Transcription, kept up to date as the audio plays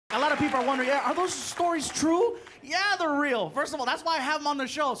A lot of people are wondering, yeah, are those stories true? Yeah, they're real. First of all, that's why I have them on the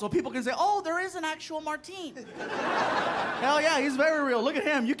show, so people can say, oh, there is an actual Martin. Hell yeah, he's very real. Look at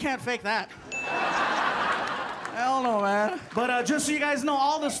him. You can't fake that. Hell no, man. But just so you guys know,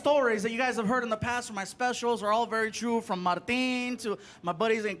 all the stories that you guys have heard in the past from my specials are all very true, from Martin to my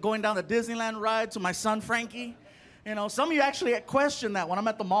buddies going down the Disneyland ride to my son, Frankie. You know, some of you actually question that when I'm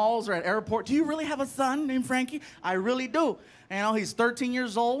at the malls or at airport. Do you really have a son named Frankie? I really do. You know, he's 13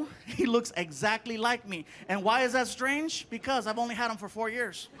 years old. He looks exactly like me. And why is that strange? Because I've only had him for 4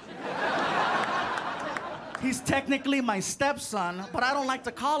 years. He's technically my stepson, but I don't like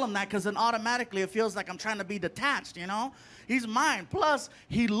to call him that because then automatically it feels like I'm trying to be detached, you know? He's mine. Plus,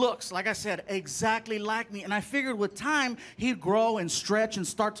 he looks, like I said, exactly like me. And I figured with time, he'd grow and stretch and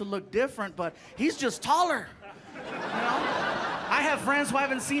start to look different, but he's just taller. You know? I have friends who I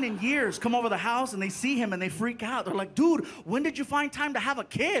haven't seen in years come over the house and they see him and they freak out. They're like, dude, when did you find time to have a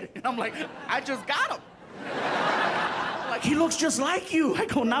kid? And I'm like, I just got him. Like, he looks just like you. I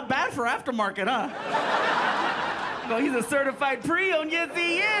go, not bad for aftermarket, huh? I go, he's a certified pre-owned. Yes,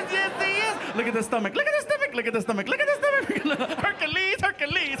 he is. Yes, he is. Look at the stomach. Look at the stomach. Look at the stomach. Look at the stomach. Hercules,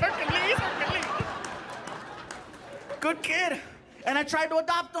 Hercules, Hercules, Hercules. Good kid. And I tried to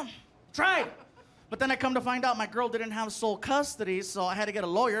adopt him. Tried. But then I come to find out my girl didn't have sole custody, so I had to get a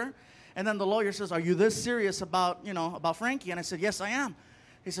lawyer. And then the lawyer says, are you this serious about, you know, about Frankie? And I said, yes, I am.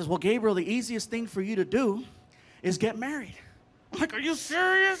 He says, well, Gabriel, the easiest thing for you to do is get married. I'm like, are you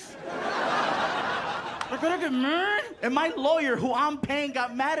serious? We're gonna get married? And my lawyer, who I'm paying,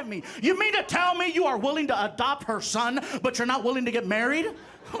 got mad at me. You mean to tell me you are willing to adopt her son, but you're not willing to get married?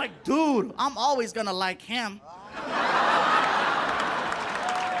 I'm like, dude, I'm always gonna like him.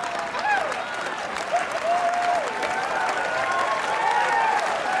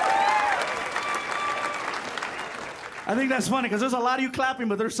 I think that's funny, because there's a lot of you clapping,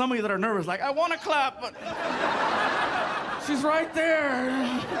 but there's some of you that are nervous, like, I want to clap, but she's right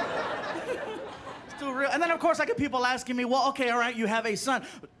there. It's too real. And then, of course, I get people asking me, well, okay, all right, you have a son.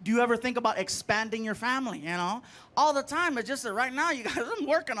 Do you ever think about expanding your family, you know? All the time. It's just that right now, you guys, I'm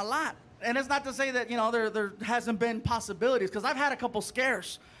working a lot. And it's not to say that, you know, there hasn't been possibilities, because I've had a couple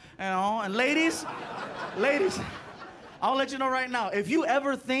scares, you know? And ladies, I'll let you know right now, if you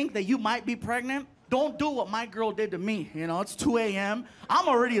ever think that you might be pregnant, don't do what my girl did to me, you know? It's 2 a.m. I'm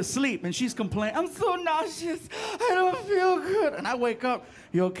already asleep, and she's complaining, I'm so nauseous, I don't feel good. And I wake up,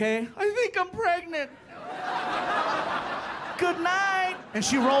 you okay? I think I'm pregnant. Good night. And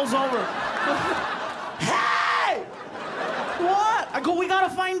she rolls over. Hey! What? I go, we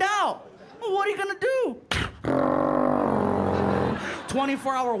gotta find out. Well, what are you gonna do?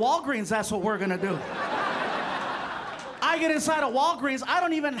 24-hour Walgreens, that's what we're gonna do. I get inside of Walgreens, I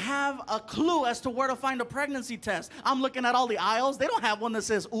don't even have a clue as to where to find a pregnancy test. I'm looking at all the aisles. They don't have one that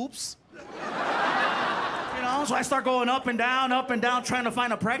says, oops. You know, so I start going up and down, trying to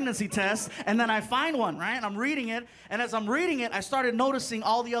find a pregnancy test, and then I find one, right? And I'm reading it, and as I'm reading it, I started noticing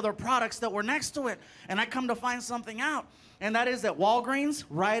all the other products that were next to it, and I come to find something out, and that is that Walgreens,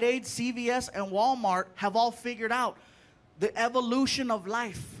 Rite Aid, CVS, and Walmart have all figured out the evolution of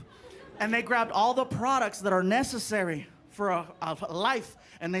life, and they grabbed all the products that are necessary for a life,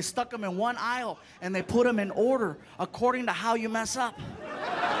 and they stuck them in one aisle, and they put them in order according to how you mess up.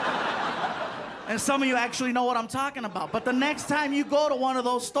 And some of you actually know what I'm talking about. But the next time you go to one of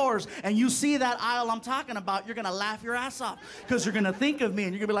those stores and you see that aisle I'm talking about, you're gonna laugh your ass off, because you're gonna think of me,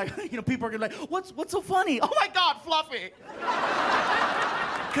 and you're gonna be like, you know, people are gonna be like, what's so funny? Oh my God, Fluffy.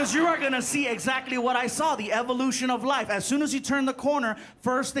 Because you are gonna see exactly what I saw, the evolution of life. As soon as you turn the corner,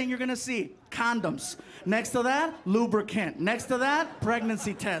 first thing you're gonna see, condoms. Next to that, lubricant. Next to that,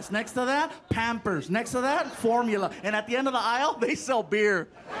 pregnancy test. Next to that, Pampers. Next to that, formula. And at the end of the aisle, they sell beer.